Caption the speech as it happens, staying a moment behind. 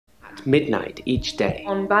Midnight each day.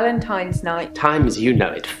 On Valentine's night. Time as you know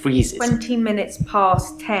it freezes. 20 minutes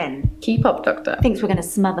past 10. Keep up, Doctor. Thinks we're going to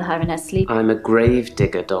smother her in her sleep. I'm a grave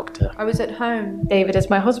digger, Doctor. I was at home. David is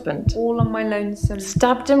my husband. All on my lonesome.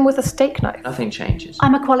 Stabbed him with a steak knife. Nothing changes.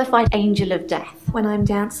 I'm a qualified angel of death. When I'm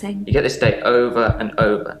dancing, You get this day over and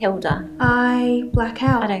over. Hilda. I black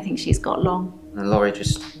out. I don't think she's got long. And Laurie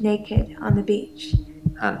just... Naked on the beach.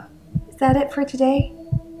 Hannah. Is that it for today?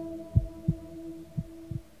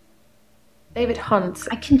 David hunts,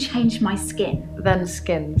 I can change my skin. then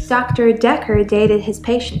skins. Dr. Dekker dated his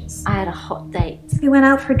patients. I had a hot date. We went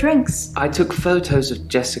out for drinks. I took photos of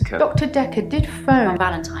Jessica. Dr. Dekker did On phone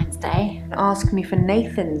Valentine's Day. and ask me for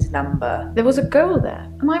Nathan's number. There was a girl there.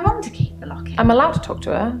 Am I wrong to keep the locket? I'm allowed to talk to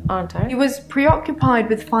her, aren't I? He was preoccupied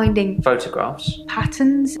with finding Photographs.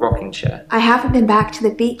 patterns. Rocking chair. I haven't been back to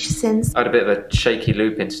the beach since I had a bit of a shaky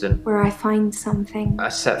loop incident. where I find something I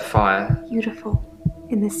set fire beautiful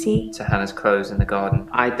in the sea. to Hannah's clothes in the garden.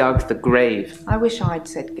 I dug the grave. I wish I'd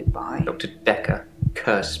said goodbye. Dr. Dekker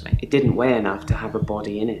cursed me. It didn't weigh enough to have a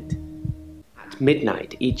body in it. At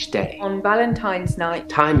midnight each day. On Valentine's night.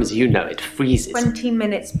 Time as you know it freezes. 20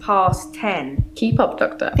 minutes past 10. Keep up,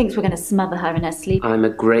 Doctor. Thinks we're going to smother her in her sleep. I'm a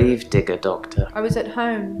grave digger, Doctor. I was at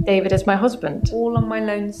home. David is my husband. All on my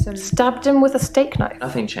lonesome. Stabbed him with a steak knife.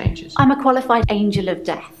 Nothing changes. I'm a qualified angel of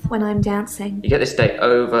death. When I'm dancing, You get this day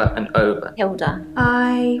over and over. Hilda.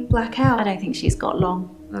 I black out. I don't think she's got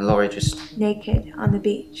long. And Laurie just... Naked on the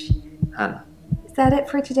beach. Hannah. Is that it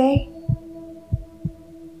for today?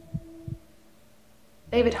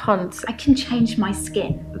 David hunts, I can change my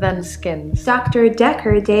skin. then skins. Dr.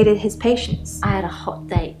 Dekker dated his patients. I had a hot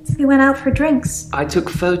date. We went out for drinks. I took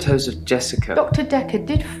photos of Jessica. Dr. Dekker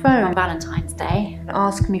did On phone Valentine's Day. and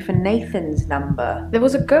ask me for Nathan's number. There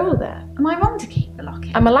was a girl there. Am I wrong to keep the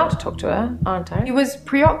locket? I'm allowed to talk to her, aren't He I? was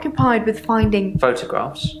preoccupied with finding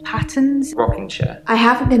Photographs. patterns. Rocking chair. I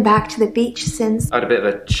haven't been back to the beach since I had a bit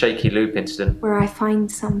of a shaky loop incident. where I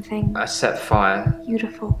find something I set fire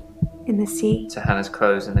beautiful in the sea. to Hannah's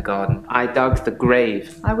clothes in the garden. I dug the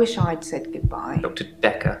grave. I wish I'd said goodbye. Dr.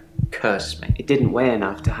 Dekker cursed me. It didn't weigh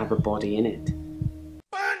enough to have a body in it.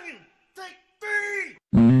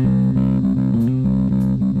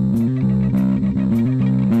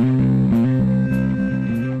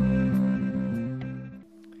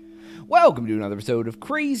 Welcome to another episode of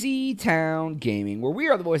Crazy Town Gaming, where we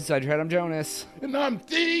are the voice inside your head. I'm Jonas. And I'm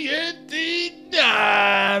TNT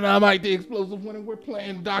Dynamite, the explosive one, and we're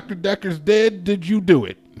playing Dr. Dekker's Dead. Did you do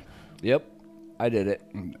it? Yep, I did it.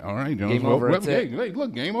 All right, Jones. Game over, that's hey, it. hey,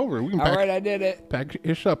 look, game over. We can All right, I did it. pack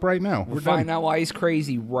ish up right now. We'll We're find done. out why he's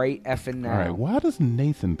crazy right effing now. All right, why does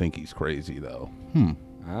Nathan think he's crazy, though? I don't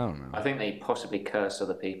know. I think they possibly curse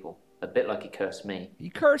other people. A bit like he cursed me. He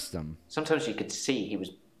cursed him. Sometimes you could see he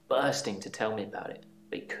was bursting to tell me about it,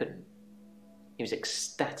 but he couldn't. He was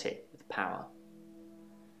ecstatic with power.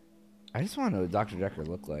 I just want to know what Dr. Dekker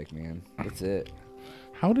looked like, man. That's it.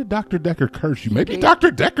 How did Dr. Dekker curse you? Maybe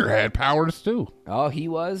Dr. Dekker had powers, too. Oh, he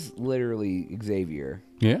was literally Xavier.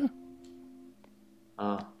 Yeah.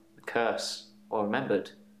 Ah, the curse. Well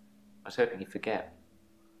remembered. I was hoping he'd forget.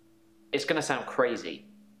 It's going to sound crazy.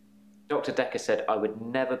 Dr. Dekker said I would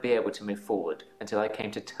never be able to move forward until I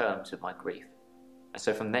came to terms with my grief. And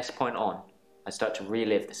so from this point on, I start to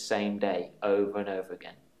relive the same day over and over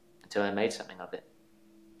again until I made something of it.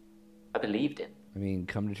 I believed him. I mean,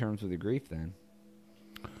 come to terms with your grief then.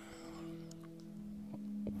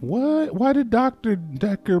 What? Why did Dr.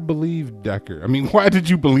 Dekker believe Dekker? I mean, why did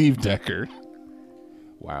you believe Dekker?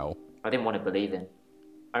 Wow. I didn't want to believe him.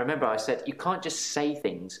 I remember I said, you can't just say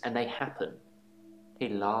things and they happen. He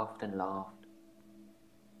laughed and laughed.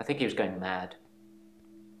 I think he was going mad.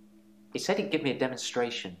 He said he'd give me a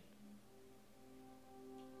demonstration.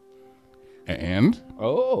 And?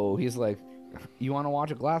 Oh, he's like, you want to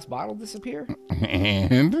watch a glass bottle disappear?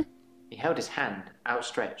 And? He held his hand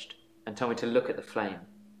outstretched and told me to look at the flame.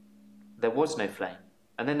 There was no flame,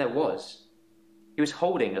 and then there was. He was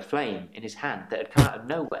holding a flame in his hand that had come out of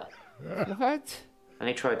nowhere, What? and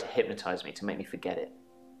he tried to hypnotize me to make me forget it.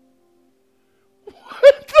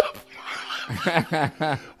 What the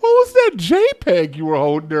fuck? What was that JPEG you were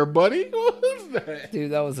holding there, buddy? What was that?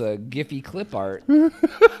 Dude, that was a Giphy clip art.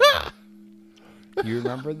 You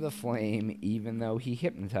remember the flame even though he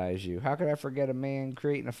hypnotized you. How could I forget a man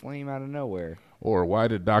creating a flame out of nowhere? Or why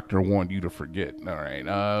did Doctor want you to forget? All right,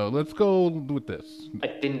 let's go with this. I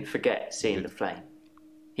didn't forget seeing the flame.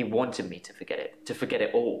 He wanted me to forget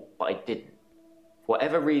it all, but I didn't. For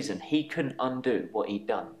whatever reason, he couldn't undo what he'd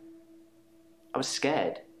done. I was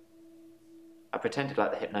scared. I pretended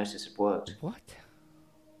like the hypnosis had worked. What?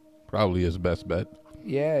 Probably his best bet.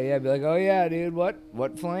 Yeah, be like, oh yeah, dude, what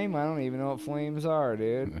flame? I don't even know what flames are,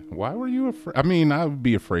 dude. Why were you afraid? I mean, I would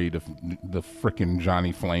be afraid if the frickin'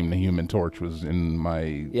 Johnny Flame, the Human Torch, was in my...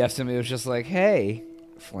 Yeah, if somebody was just like, hey,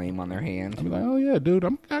 flame on their hand. I'd be like, oh yeah, dude,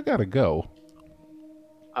 I gotta go.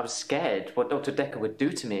 I was scared what Dr. Dekker would do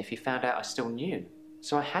to me if he found out I still knew.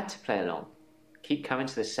 So I had to play along. Keep coming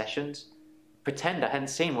to the sessions. Pretend I hadn't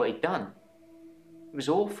seen what he'd done. It was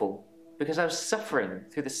awful, because I was suffering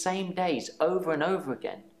through the same days over and over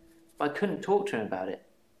again. But I couldn't talk to him about it,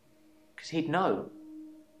 because he'd know.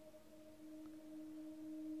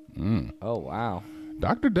 Oh, wow.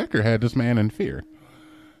 Dr. Dekker had this man in fear.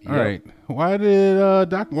 All right. Why did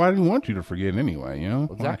he want you to forget anyway, you know?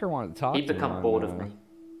 Well, Dekker wanted to talk He'd to become him, bored of me.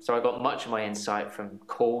 So I got much of my insight from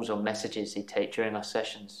calls or messages he'd take during our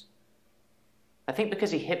sessions. I think because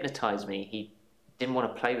he hypnotized me, he didn't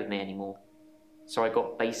want to play with me anymore. So I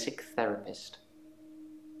got basic therapist.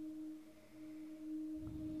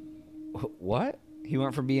 What? He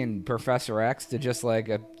went from being Professor X to just like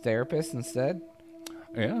a therapist instead?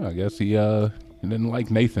 Yeah, I guess he didn't like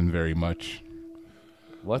Nathan very much.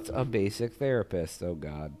 What's a basic therapist? Oh,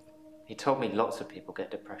 God. He told me lots of people get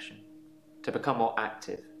depression. To become more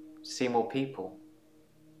active, see more people.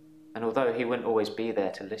 And although he wouldn't always be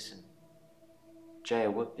there to listen,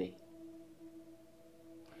 Jaya would be.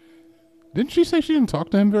 Didn't she say she didn't talk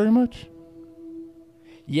to him very much?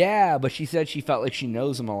 Yeah, but she said she felt like she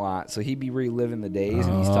knows him a lot, so he'd be reliving the days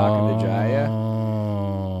and he's talking to Jaya.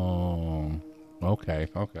 Oh, okay.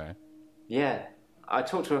 Yeah, I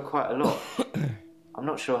talked to her quite a lot. I'm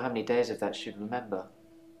not sure how many days of that she'd remember.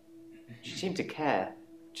 She seemed to care,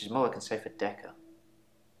 which is more I can say for Dekker.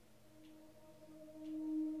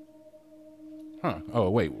 Huh. Oh,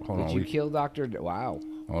 wait. Hold on. Did you kill Dr. Wow.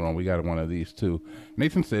 Hold on. We got one of these, too.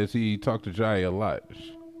 Nathan says he talked to Jaya a lot.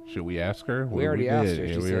 Should we ask her? We already asked her.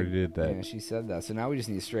 Yeah, She we said- already did that. Yeah, she said that. So now we just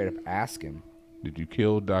need to straight up ask him. Did you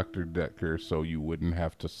kill Dr. Dekker so you wouldn't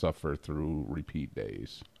have to suffer through repeat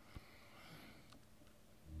days?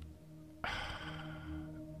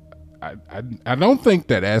 I don't think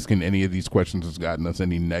that asking any of these questions has gotten us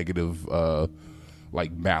any negative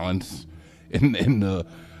balance in the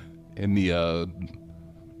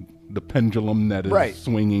pendulum that is Right.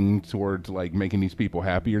 swinging towards like making these people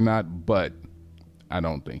happy or not, but I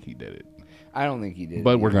don't think he did it. I don't think he did.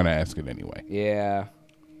 But we're gonna ask it anyway. Yeah.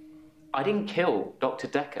 I didn't kill Dr.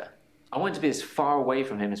 Dekker. I wanted to be as far away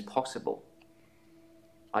from him as possible.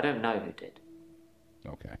 I don't know who did.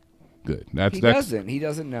 Okay. Good. He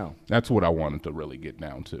doesn't know. That's what I wanted to really get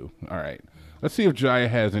down to. All right. Let's see if Jaya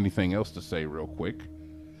has anything else to say real quick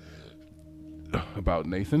about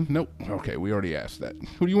Nathan. Nope. Okay, we already asked that.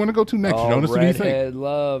 Who do you want to go to next, Jonas? What do you think? Redhead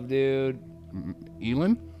love, dude.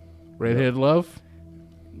 Elin? Redhead love?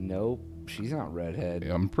 Nope. She's not redhead.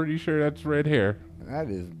 Yeah, I'm pretty sure that's red hair. That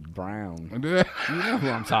is brown. You know who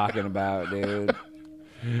I'm talking about, dude.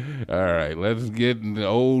 All right, let's get the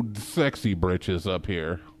old sexy britches up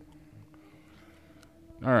here.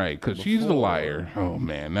 All right, because she's the liar. Oh,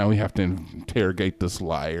 man. Now we have to interrogate this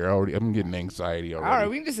liar. I'm getting anxiety already. All right,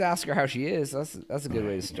 we can just ask her how she is. That's a good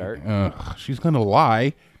way to start. She's going to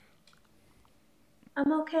lie.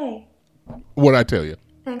 I'm okay. What'd I tell you?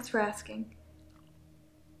 Thanks for asking.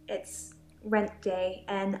 It's rent day,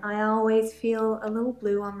 and I always feel a little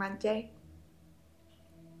blue on rent day.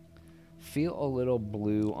 Feel a little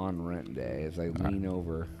blue on rent day as I lean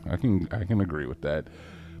over. I can agree with that.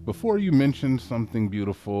 Before you mention something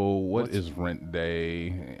beautiful, what is rent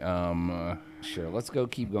day? Sure, let's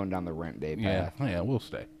keep going down the rent day path. Yeah, we'll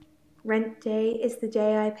stay. Rent day is the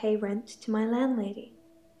day I pay rent to my landlady.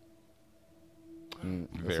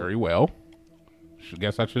 Very well.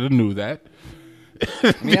 Guess I should have knew that.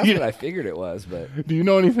 I mean, that's what I figured it was, but... Do you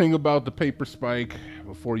know anything about the paper spike?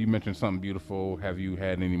 Before you mention something beautiful, have you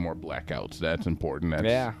had any more blackouts? That's important.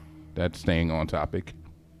 That's staying on topic.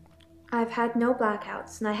 I've had no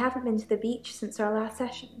blackouts, and I haven't been to the beach since our last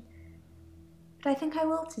session. But I think I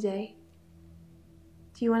will today.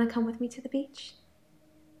 Do you want to come with me to the beach?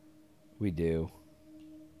 We do.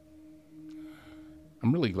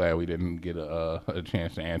 I'm really glad we didn't get a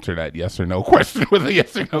chance to answer that yes or no question with a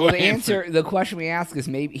yes or no answer. The question we ask is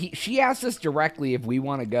maybe... She asked us directly if we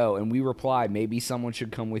want to go, and we replied, maybe someone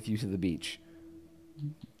should come with you to the beach.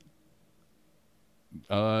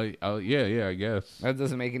 Yeah, I guess. That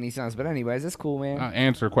doesn't make any sense. But anyways, it's cool, man.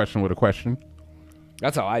 Answer a question with a question.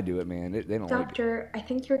 That's how I do it, man. They don't Doctor, I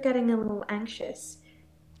think you're getting a little anxious.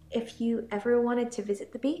 If you ever wanted to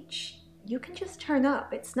visit the beach, you can just turn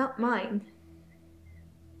up. It's not mine.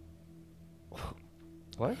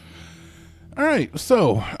 What? All right,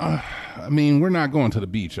 so I mean, we're not going to the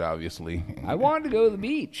beach, obviously. I wanted to go to the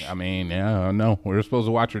beach. I mean, yeah, no, we were supposed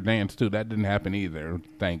to watch her dance too. That didn't happen either,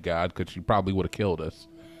 thank God, because she probably would have killed us.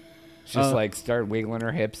 She just like started wiggling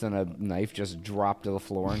her hips and a knife just dropped to the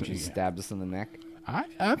floor and she stabbed us in the neck.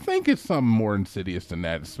 I think it's something more insidious than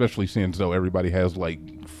that, especially since though everybody has like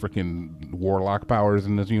freaking warlock powers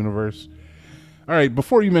in this universe. All right,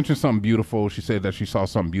 before you mention something beautiful, she said that she saw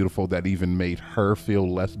something beautiful that even made her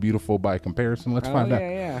feel less beautiful by comparison. Let's find out.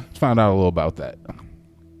 Let's find out a little about that.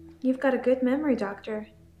 You've got a good memory, Doctor.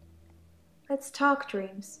 Let's talk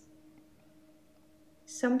dreams.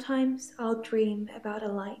 Sometimes I'll dream about a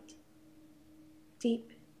light.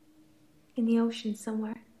 Deep in the ocean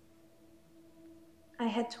somewhere. I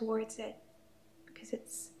head towards it because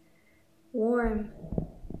it's warm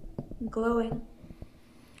and glowing.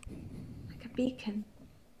 Beacon.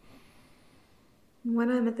 And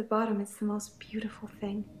when I'm at the bottom, it's the most beautiful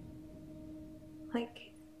thing.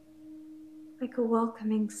 Like a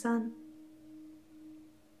welcoming sun.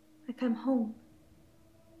 Like I'm home.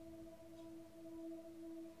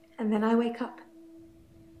 And then I wake up.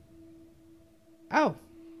 Oh.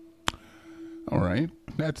 All right.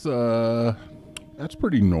 That's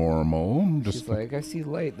pretty normal. She's like, I see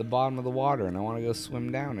light at the bottom of the water and I want to go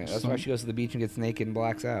swim down it. That's why she goes to the beach and gets naked and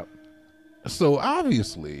blacks out. So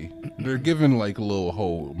obviously they're giving like a little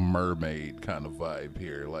whole mermaid kind of vibe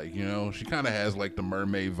here. Like, you know, she kind of has like the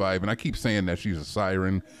mermaid vibe. And I keep saying that she's a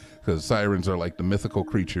siren because sirens are like the mythical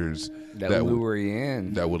creatures that lure you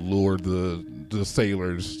in. That would lure the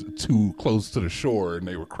sailors too close to the shore and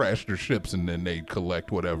they would crash their ships and then they'd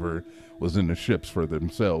collect whatever was in the ships for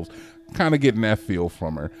themselves. Kind of getting that feel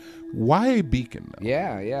from her. Why a beacon though?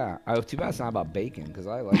 Yeah. Oh, too bad it's not about bacon because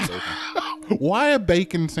I like bacon. Why a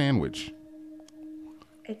bacon sandwich?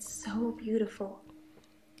 It's so beautiful.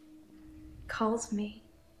 It calls me.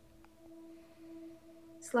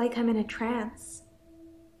 It's like I'm in a trance.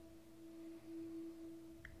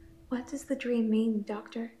 What does the dream mean,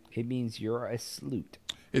 Doctor? It means you're asleep.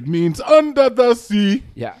 It means under the sea.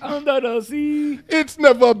 Yeah, under the sea. It's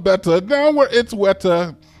never better. Down where it's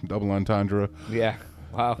wetter. Double entendre. Yeah,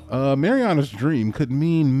 wow. Mariana's dream could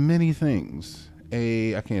mean many things.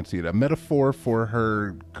 I can't see it. A metaphor for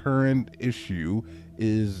her current issue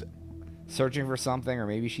is searching for something, or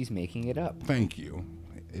maybe she's making it up. Thank you.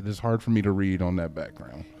 It is hard for me to read on that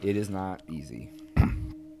background. It is not easy.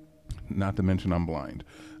 Not to mention I'm blind.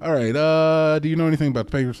 All right. Do you know anything about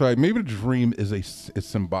the paper side? Maybe the dream is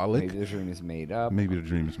symbolic. Maybe the dream is made up. Maybe the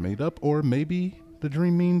dream is made up, or maybe the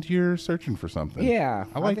dream means you're searching for something. Yeah,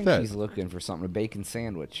 I think she's looking for something. A bacon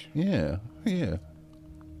sandwich. Yeah.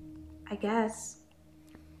 I guess.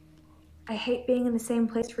 I hate being in the same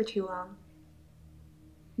place for too long.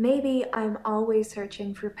 Maybe I'm always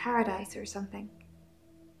searching for paradise or something.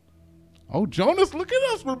 Oh, Jonas, look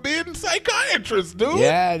at us. We're being psychiatrists, dude.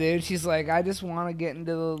 Yeah, dude. She's like, I just want to get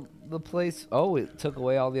into the place. Oh, it took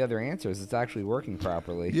away all the other answers. It's actually working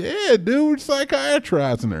properly. Yeah, dude. We're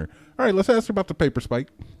psychiatrizing her. All right, let's ask her about the paper spike.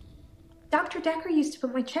 Dr. Dekker used to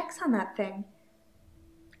put my checks on that thing.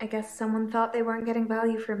 I guess someone thought they weren't getting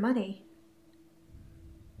value for money.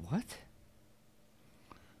 What?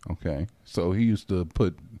 Okay, so he used to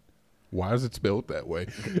put. Why is it spelled that way?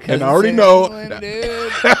 And I already know.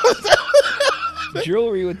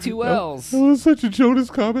 Jewelry with two L's. That was such a Jonas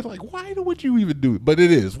comment. Like, why would you even do it? But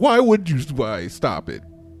it is. Why would you? Why stop it?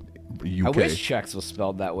 UK. I wish checks was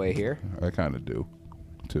spelled that way here. I kind of do,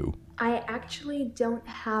 too. I actually don't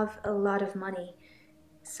have a lot of money.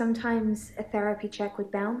 Sometimes a therapy check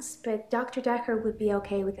would bounce, but Dr. Dekker would be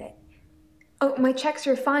okay with it. Oh, my checks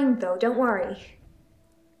are fine though. Don't worry.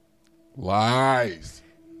 Lies.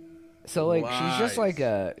 So like she's just like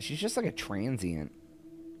a transient.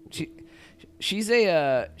 She's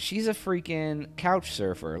a freaking couch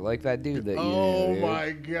surfer, like that dude that you knew. Oh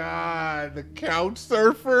my god, the couch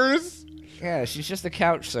surfers. Yeah, she's just a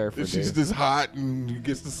couch surfer. She's just hot and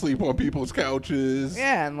gets to sleep on people's couches.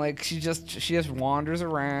 Yeah, and like she just wanders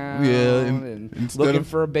around. Yeah, and looking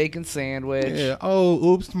for a bacon sandwich. Yeah. Oh,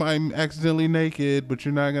 oops, I'm accidentally naked, but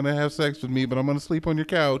you're not gonna have sex with me. But I'm gonna sleep on your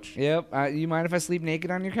couch. Yep. You mind if I sleep naked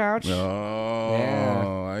on your couch? Oh,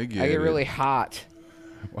 yeah. I get really hot.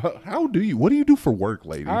 Well, what do you do for work,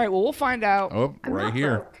 lady? All right, well, we'll find out. Oh, I'm right not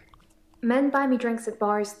here. broke. Men buy me drinks at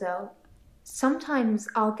bars, though. Sometimes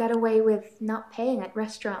I'll get away with not paying at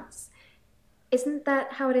restaurants. Isn't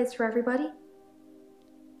that how it is for everybody?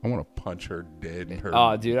 I want to punch her dead in her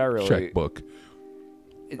checkbook.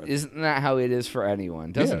 Isn't that how it is for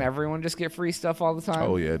anyone? Doesn't everyone just get free stuff all the time?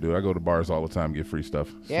 Oh, yeah, dude. I go to bars all the time, get free stuff.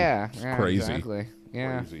 Yeah. It's crazy. Exactly.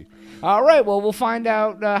 Yeah. Crazy. All right. Well, we'll find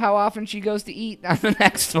out how often she goes to eat on the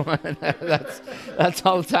next one. That's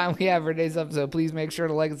all the time we have for today's episode. Please make sure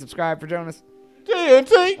to like and subscribe for Jonas.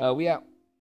 TNT. We out.